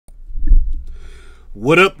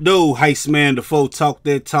What up, though? Heist man, the foe, talk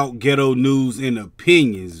that talk, ghetto news and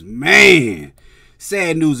opinions. Man,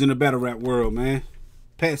 sad news in the battle rap world, man.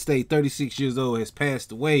 Pat Stay, 36 years old, has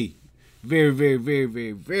passed away.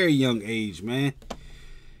 Very young age, man.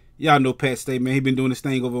 Y'all know Pat Stay, man. He been doing this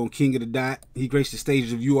thing over on King of the Dot. He graced the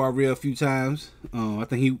stages of URL a few times. I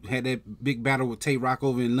think he had that big battle with Tawwwk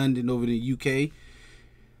over in London, over in the UK.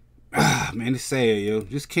 Man, it's sad, yo.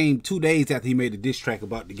 Just came 2 days after he made a diss track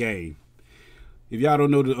about the game. If y'all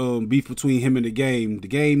don't know the beef between him and the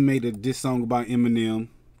game made a diss song about Eminem,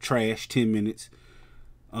 trash, 10 minutes.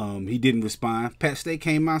 He didn't respond. Pat Stay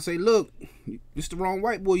came out and said, look, it's the wrong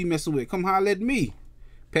white boy you messing with. Come holler at me.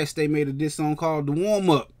 Pat Stay made a diss song called The Warm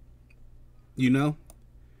Up. You know?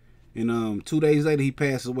 And 2 days later, he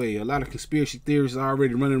passed away. A lot of conspiracy theorists are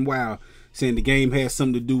already running wild, saying the game has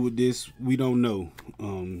something to do with this. We don't know.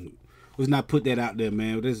 Let's not put that out there,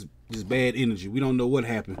 man. That's just bad energy. We don't know what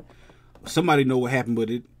happened. Somebody know what happened,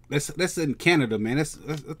 but that's in Canada, man. That's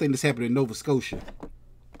I think this happened in Nova Scotia. I'm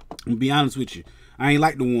gonna be honest with you. I ain't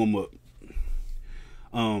like the warm up.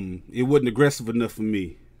 It wasn't aggressive enough for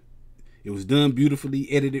me. It was done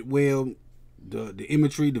beautifully, edited well. The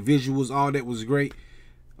imagery, the visuals, all that was great.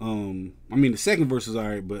 I mean, the second verse was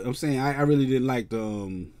alright, but I'm saying I really didn't like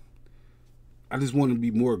the. I just wanted to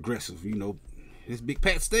be more aggressive, you know. This big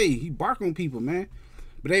Pat Stay, he bark on people, man.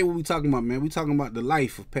 But that ain't what we talking about, man. We talking about the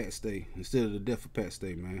life of Pat Stay instead of the death of Pat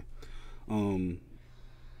Stay, man.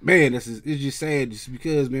 Man, it's just sad, just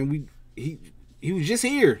because, man, he was just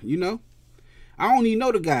here, you know. I don't even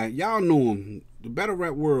know the guy. Y'all know him. The battle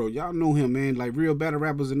rap world, y'all know him, man. Like real battle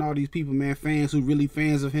rappers and all these people, man, fans who really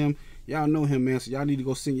fans of him. Y'all know him, man. So y'all need to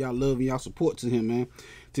go send y'all love and y'all support to him, man.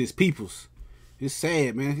 To his peoples. It's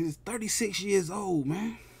sad, man. He's 36 years old,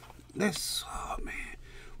 man. That's, oh, man.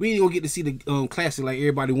 We ain't gonna get to see the classic like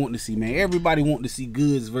everybody wanting to see, man. Everybody wanting to see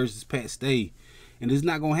Goods versus Pat Stay. And it's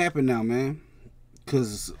not gonna happen now, man.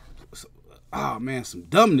 Cause, oh man, some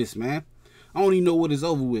dumbness, man. I don't even know what it's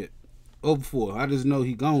over with. Over for. I just know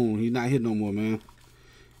he gone. He's not here no more, man.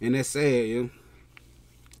 And that's sad, yo.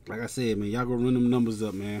 Like I said, man, y'all gonna run them numbers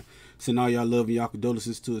up, man. Send all y'all love and y'all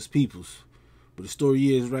condolences to his peoples. But the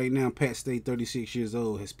story is right now, Pat Stay, 36 years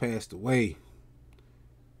old, has passed away.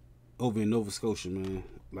 Over in Nova Scotia, man.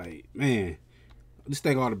 Like, man, just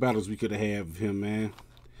think all the battles we could have had with him, man.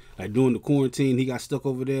 Like, during the quarantine, he got stuck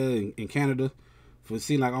over there in Canada for it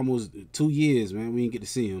seemed like almost 2 years, man. We didn't get to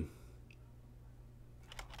see him.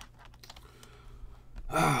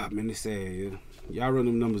 Ah, man, it's sad, yeah. Y'all run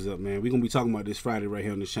them numbers up, man. We're going to be talking about this Friday right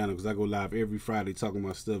here on this channel because I go live every Friday talking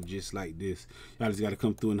about stuff just like this. Y'all just got to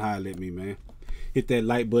come through and holler at me, man. Hit that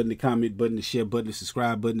like button, the comment button, the share button, the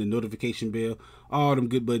subscribe button, the notification bell. All them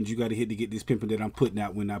good buttons you got to hit to get this pimping that I'm putting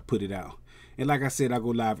out when I put it out. And like I said, I go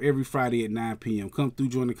live every Friday at 9 p.m. Come through,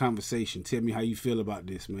 join the conversation. Tell me how you feel about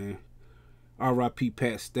this, man. R.I.P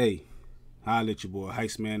Pat Stay. Holla at your boy,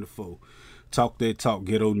 Heist man the foe. Talk that talk,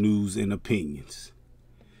 ghetto news and opinions.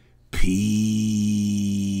 Peace.